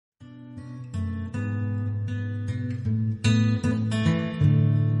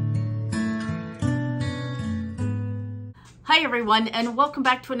Hi everyone, and welcome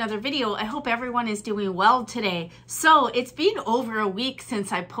back to another video. I hope everyone is doing well today. So it's been over a week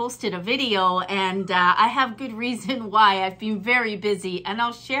since I posted a video, and I have good reason why. I've been very busy, and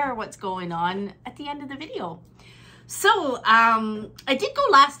I'll share what's going on at the end of the video. So I did go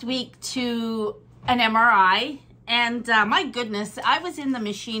last week to an MRI, and my goodness, I was in the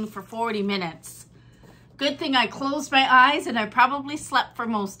machine for 40 minutes. Good thing I closed my eyes, and I probably slept for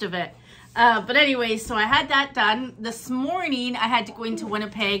most of it. But anyway, so I had that done. This morning, I had to go into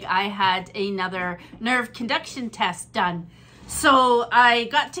Winnipeg. I had another nerve conduction test done. So I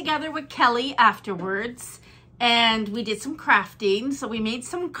got together with Kelly afterwards, and we did some crafting. So we made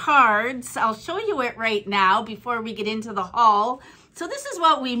some cards. I'll show you it right now before we get into the haul. So this is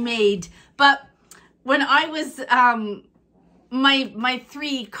what we made. But when I was, my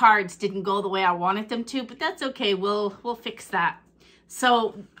 3 cards didn't go the way I wanted them to, but that's okay. We'll fix that.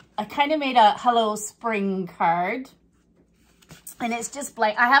 So I kind of made a Hello Spring card, and it's just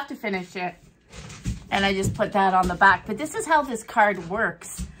blank. I have to finish it, and I just put that on the back. But this is how this card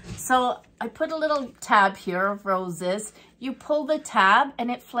works. So I put a little tab here of roses. You pull the tab, and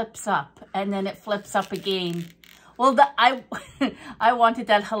it flips up, and then it flips up again. Well, I wanted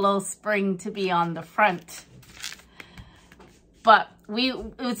that Hello Spring to be on the front. But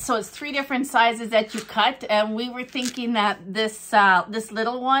so it's 3 different sizes that you cut, and we were thinking that this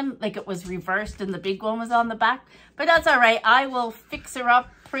little one, like it was reversed and the big one was on the back, but that's all right. I will fix her up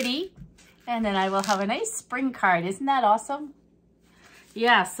pretty, and then I will have a nice spring card. Isn't that awesome?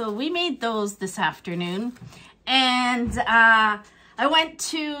 Yeah, so we made those this afternoon, and I went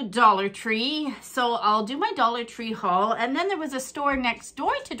to Dollar Tree, so I'll do my Dollar Tree haul, and then there was a store next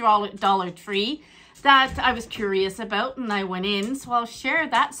door to Dollar Tree that I was curious about, and I went in, so I'll share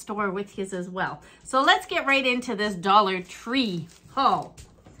that store with you as well. So let's get right into this Dollar Tree haul.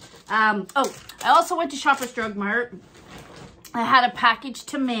 Oh, I also went to Shoppers Drug Mart. I had a package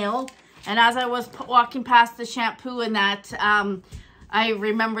to mail, and as I was walking past the shampoo and that, I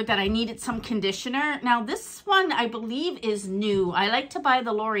remembered that I needed some conditioner. Now this one I believe is new. I like to buy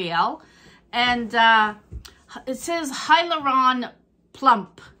the L'Oreal, and it says Hyaluron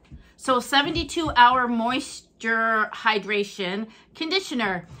Plump. So 72-hour moisture hydration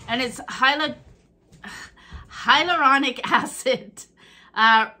conditioner, and it's hyaluronic acid.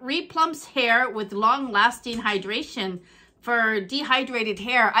 Replumps hair with long-lasting hydration for dehydrated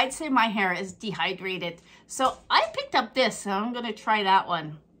hair. I'd say my hair is dehydrated. So I picked up this, so I'm going to try that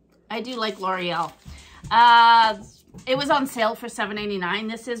one. I do like L'Oreal. It was on sale for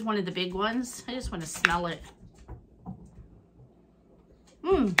 $7.99. This is one of the big ones. I just want to smell it.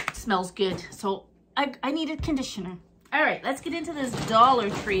 Smells good. So I needed conditioner. All right, let's get into this Dollar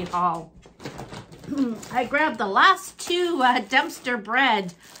Tree haul. I grabbed the last 2 Dempster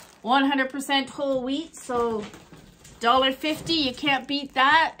bread, 100% whole wheat, so $1.50. You can't beat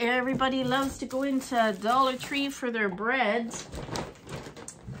that. Everybody loves to go into Dollar Tree for their bread.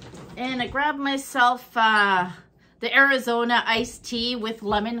 And I grabbed myself the Arizona iced tea with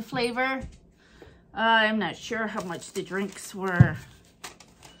lemon flavor. I'm not sure how much the drinks were.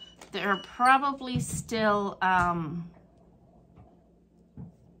 They're probably still,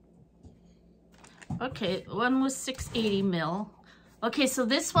 okay, one was 680 ml. Okay, so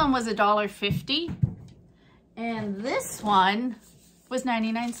this one was $1.50, and this one was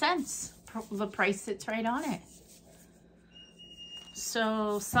 99 cents. The price sits right on it.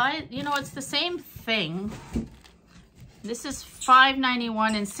 So, size, you know, it's the same thing. This is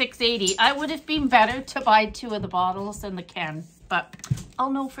 $5.91 and $6.80. I would have been better to buy 2 of the bottles than the can, but I'll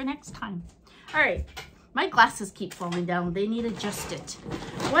know for next time. All right, my glasses keep falling down. They need adjusted.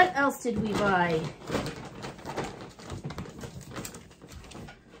 What else did we buy?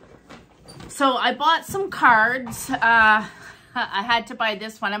 So I bought some cards. I had to buy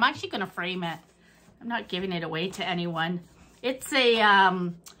this one. I'm actually going to frame it. I'm not giving it away to anyone. It's a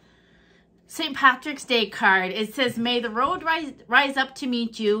St. Patrick's Day card. It says, may the road rise up to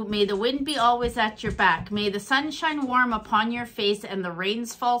meet you. May the wind be always at your back. May the sun shine warm upon your face and the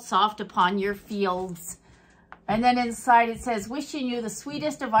rains fall soft upon your fields. And then inside it says, wishing you the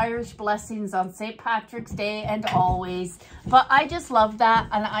sweetest of Irish blessings on St. Patrick's Day and always. But I just love that,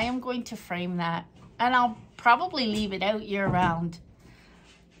 and I am going to frame that. And I'll probably leave it out year round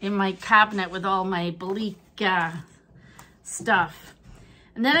in my cabinet with all my bleak stuff.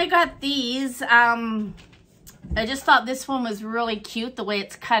 And then I got these. I just thought this one was really cute, the way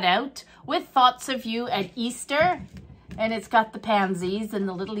it's cut out, with thoughts of you at Easter. And it's got the pansies and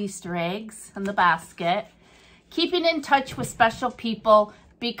the little Easter eggs and the basket. Keeping in touch with special people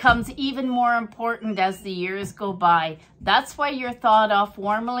becomes even more important as the years go by. That's why you're thought of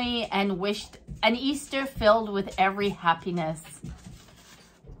warmly and wished an Easter filled with every happiness.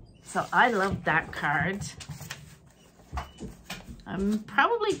 So I love that card.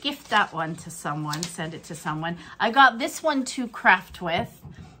 Probably gift that one to someone, send it to someone. I got this one to craft with.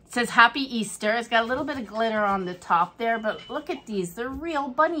 It says Happy Easter. It's got a little bit of glitter on the top there, but look at these. They're real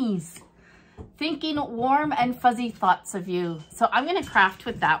bunnies. Thinking warm and fuzzy thoughts of you. So I'm going to craft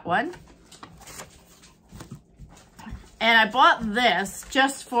with that one. And I bought this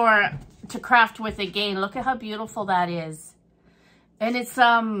just to craft with again. Look at how beautiful that is. And it's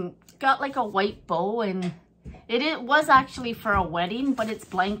got like a white bow, and it was actually for a wedding, but it's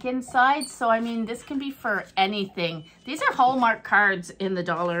blank inside. So, I mean, this can be for anything. These are Hallmark cards in the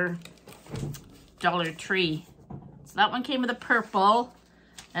Dollar Tree. So that one came with a purple.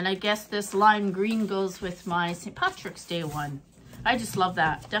 And I guess this lime green goes with my St. Patrick's Day one. I just love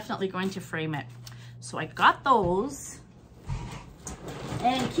that. Definitely going to frame it. So I got those.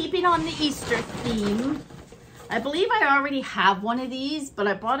 And keeping on the Easter theme, I believe I already have one of these, but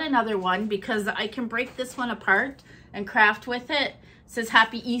I bought another one because I can break this one apart and craft with it. It says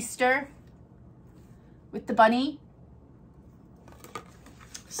Happy Easter with the bunny.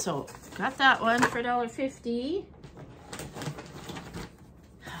 So got that one for $1.50.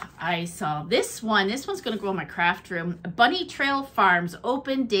 I saw this one. This one's going to go in my craft room. Bunny Trail Farms,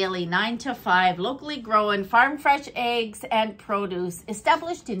 open daily 9 to 5. Locally grown, farm fresh eggs and produce.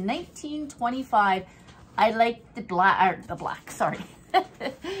 Established in 1925. I like the black, sorry.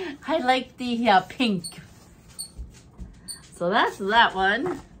 I like the pink. So that's that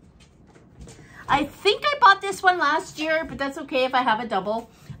one. I think I bought this one last year, but that's okay if I have a double.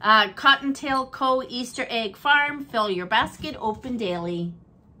 Cottontail Co. Easter Egg Farm. Fill your basket, open daily.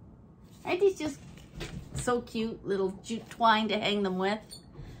 Aren't these just so cute? Little jute twine to hang them with.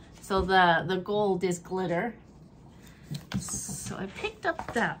 So the gold is glitter. So I picked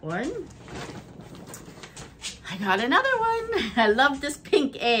up that one. I got another one. I love this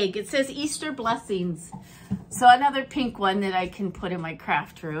pink egg. It says Easter Blessings. So another pink one that I can put in my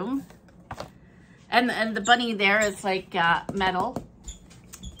craft room. And the bunny there is like metal.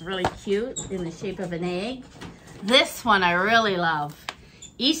 Really cute in the shape of an egg. This one I really love.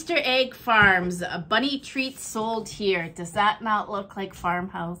 Easter Egg Farms, bunny treats sold here. Does that not look like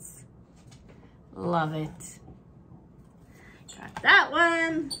farmhouse? Love it. Got that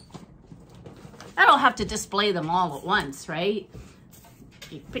one. I don't have to display them all at once, right?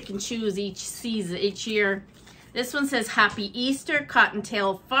 You pick and choose each season, each year. This one says Happy Easter,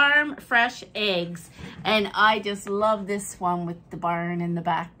 Cottontail Farm, fresh eggs. And I just love this one with the barn in the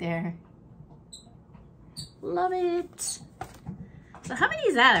back there. Love it. So how many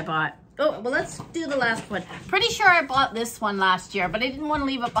is that I bought? Oh, well, let's do the last one. Pretty sure I bought this one last year, but I didn't want to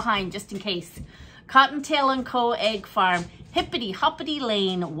leave it behind just in case. Cottontail & Co. Egg Farm. Hippity Hoppity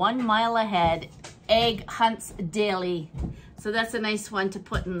Lane, 1 mile ahead. Egg hunts daily. So that's a nice one to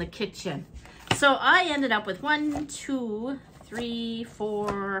put in the kitchen. So I ended up with 1, 2, 3,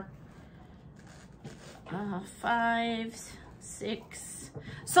 4, 5, 6.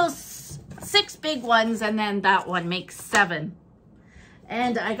 So 6 big ones, and then that one makes 7.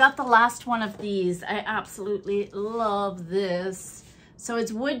 And I got the last one of these. I absolutely love this. So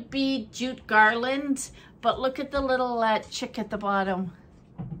it's would be jute garland, but look at the little chick at the bottom.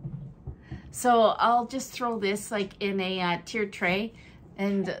 So I'll just throw this like in a tiered tray,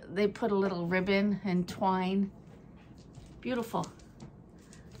 and they put a little ribbon and twine. Beautiful.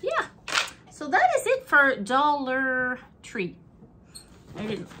 Yeah. So that is it for Dollar Tree. I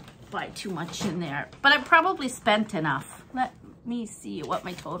didn't buy too much in there, but I probably spent enough. Let me see what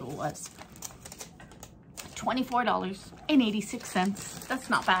my total was. $24.86.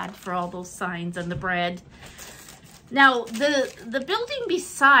 That's not bad for all those signs and the bread. Now, the building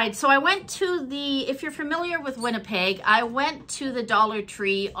beside, so I went to the, if you're familiar with Winnipeg, I went to the Dollar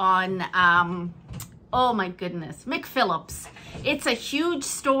Tree on, oh my goodness, McPhillips. It's a huge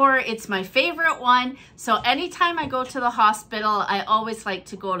store. It's my favorite one. So anytime I go to the hospital, I always like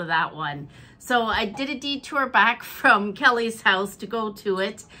to go to that one. So I did a detour back from Kelly's house to go to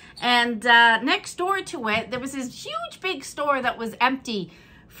it. And next door to it, there was this huge big store that was empty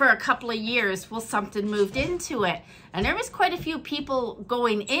for a couple of years. Well, something moved into it. And there was quite a few people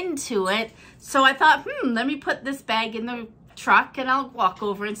going into it. So I thought, let me put this bag in the truck and I'll walk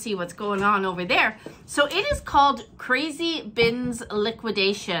over and see what's going on over there. So it is called Crazy Bins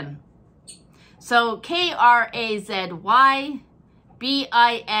Liquidation. So K-R-A-Z-Y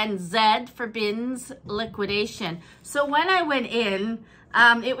B-I-N-Z for bins liquidation. So when I went in,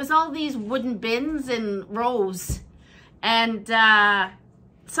 it was all these wooden bins in rows. And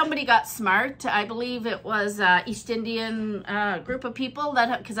somebody got smart. I believe it was East Indian group of people,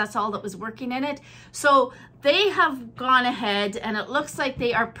 that because that's all that was working in it. So they have gone ahead, and it looks like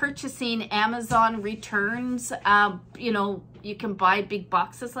they are purchasing Amazon returns. You know, you can buy big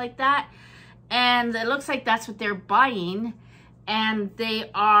boxes like that, and it looks like that's what they're buying, and they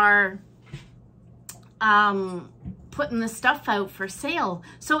are putting the stuff out for sale.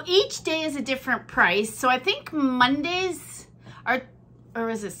 So each day is a different price. So I think Mondays are, or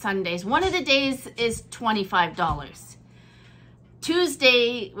is it Sundays? One of the days is $25.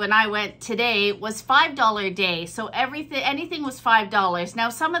 Tuesday, when I went today, was $5 a day. So anything was $5. Now,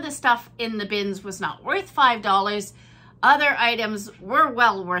 some of the stuff in the bins was not worth $5. Other items were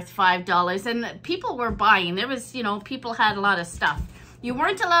well worth $5, and people were buying. There was, you know, people had a lot of stuff. You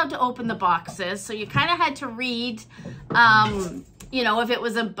weren't allowed to open the boxes, so you kind of had to read, you know, if it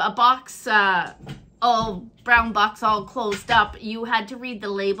was a box, all brown box, all closed up, you had to read the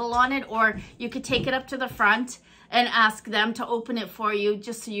label on it, or you could take it up to the front and ask them to open it for you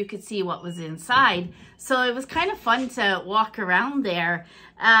just so you could see what was inside. So it was kind of fun to walk around there.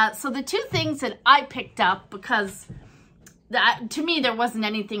 So the two things that I picked up, because to me there wasn't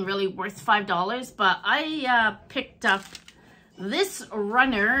anything really worth $5, but I picked up this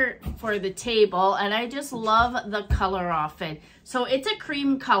runner for the table, and I just love the color off it. So it's a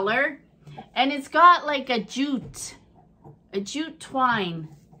cream color, and it's got like a jute twine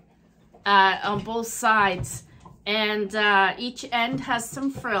on both sides, and each end has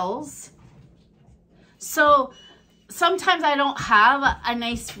some frills. So sometimes I don't have a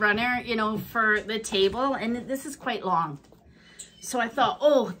nice runner, you know, for the table, and this is quite long. So I thought,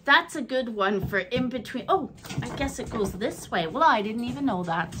 oh, that's a good one for in between. Oh, I guess it goes this way. Well, I didn't even know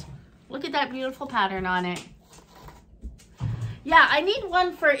that. Look at that beautiful pattern on it. Yeah, I need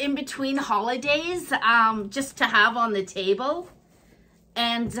one for in between holidays, just to have on the table.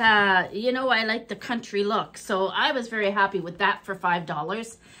 And, you know, I like the country look. So I was very happy with that for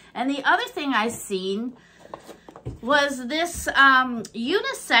 $5. And the other thing I seen was this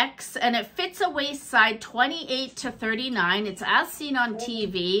unisex, and it fits a waist size 28 to 39. It's as seen on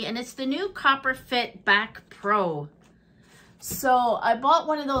TV, and it's the new Copper Fit Back Pro. So I bought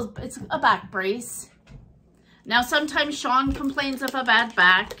one of those. It's a back brace. Now sometimes Sean complains of a bad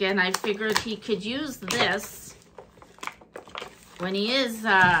back, and I figured he could use this when he is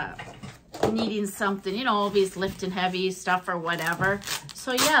needing something, you know, if he's lifting heavy stuff or whatever.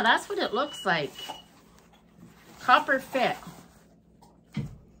 So yeah, that's what it looks like. Copper Fit.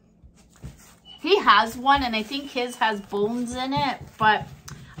 He has one, and I think his has bones in it, but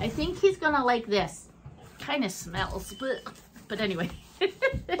I think he's gonna like this. Kind of smells, but anyway.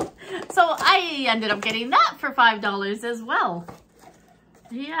 So I ended up getting that for $5 as well.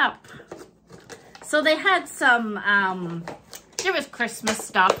 Yep. So they had some, there was Christmas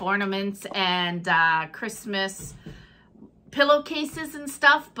stuff, ornaments, and Christmas pillowcases and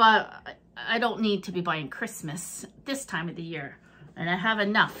stuff, but I don't need to be buying Christmas this time of the year, and I have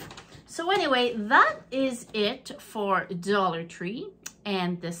enough. So anyway, that is it for Dollar Tree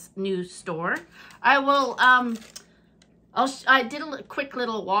and this new store. I will, I did a quick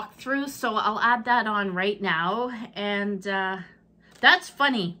little walkthrough, so I'll add that on right now. And that's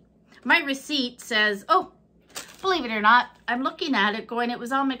funny. My receipt says, oh, believe it or not, I'm looking at it going, it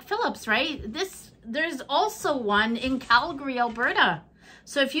was on McPhillips, right? There's also one in Calgary, Alberta.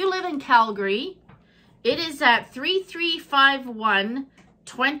 So if you live in Calgary, it is at 3351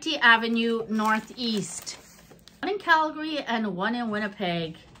 20 Avenue Northeast. One in Calgary and one in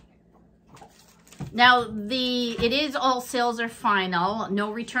Winnipeg. Now, it is all sales are final.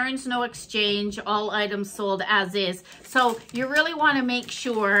 No returns, no exchange. All items sold as is. So you really want to make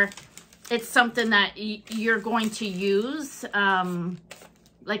sure it's something that you're going to use.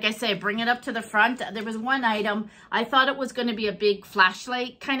 Like I say, bring it up to the front. There was one item, I thought it was going to be a big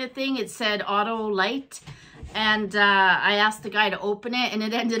flashlight kind of thing. It said auto light. And I asked the guy to open it, and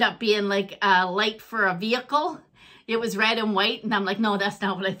it ended up being like a light for a vehicle. It was red and white, and I'm like, no, that's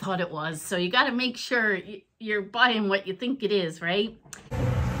not what I thought it was. So you got to make sure you're buying what you think it is, right?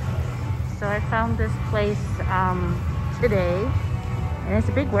 So I found this place today, and it's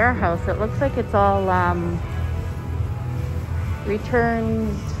a big warehouse. It looks like it's all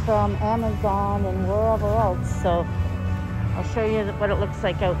returns from Amazon and wherever else. So I'll show you what it looks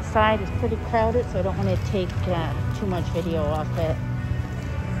like outside. It's pretty crowded, so I don't want to take too much video off it.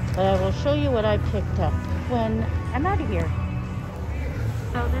 But I will show you what I picked up when I'm out of here.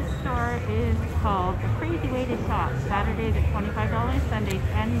 So this store is called The Crazy Way to Shop. Saturdays at $25, Sunday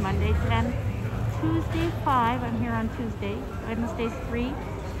 10, Monday 10, Tuesday 5. I'm here on Tuesday. Wednesdays 3,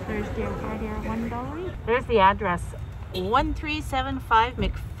 Thursday and Friday are $1. There's the address 1375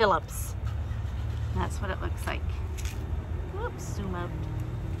 McPhillips. That's what it looks like. Oops, zoom out.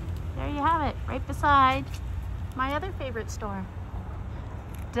 There you have it, right beside my other favorite store,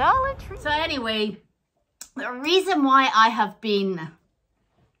 Dollar Tree. So anyway, the reason why I have been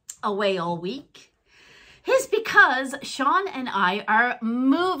away all week is because Sean and I are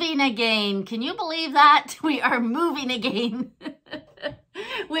moving again. Can you believe that? We are moving again.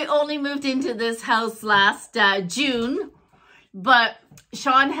 We only moved into this house last June, but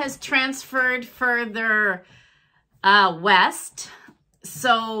Sean has transferred further west.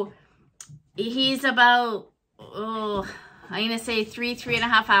 So he's about, I'm going to say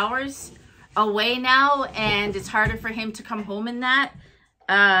 3.5 hours away now, and it's harder for him to come home in that.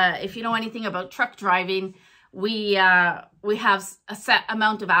 If you know anything about truck driving, we have a set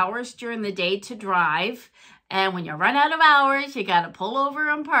amount of hours during the day to drive. And when you run out of hours, you got to pull over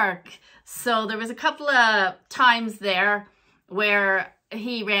and park. So there was a couple of times there where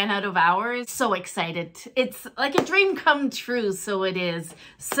he ran out of hours. So excited. It's like a dream come true. So it is.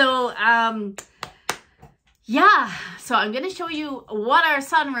 So, yeah. So I'm going to show you what our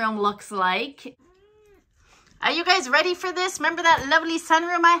sunroom looks like. Are you guys ready for this? Remember that lovely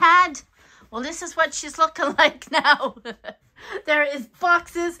sunroom I had? Well, this is what she's looking like now. There is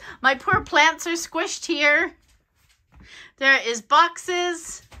boxes. My poor plants are squished here. There is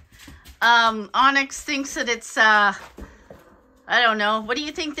boxes. Onyx thinks that it's, I don't know. What do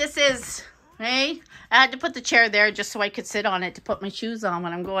you think this is? Hey? I had to put the chair there just so I could sit on it to put my shoes on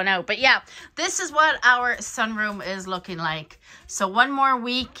when I'm going out. But yeah, this is what our sunroom is looking like. So one more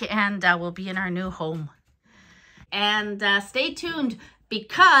week and we'll be in our new home. And stay tuned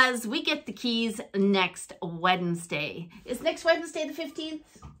because we get the keys next Wednesday. Is next Wednesday the 15th?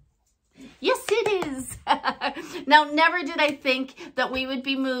 Yes, it is. Now, never did I think that we would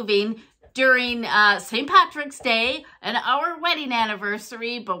be moving during St. Patrick's Day and our wedding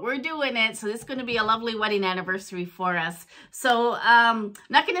anniversary, but we're doing it. So this is going to be a lovely wedding anniversary for us. So I'm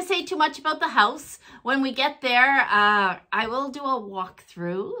not going to say too much about the house. When we get there, I will do a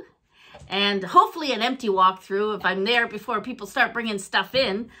walkthrough. And hopefully an empty walkthrough if I'm there before people start bringing stuff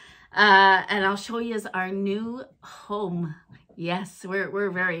in. And I'll show you our new home. Yes, we're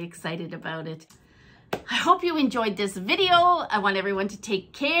very excited about it. I hope you enjoyed this video. I want everyone to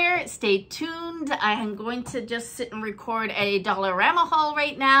take care. Stay tuned. I am going to just sit and record a Dollarama haul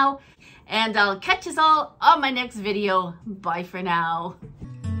right now. And I'll catch us all on my next video. Bye for now.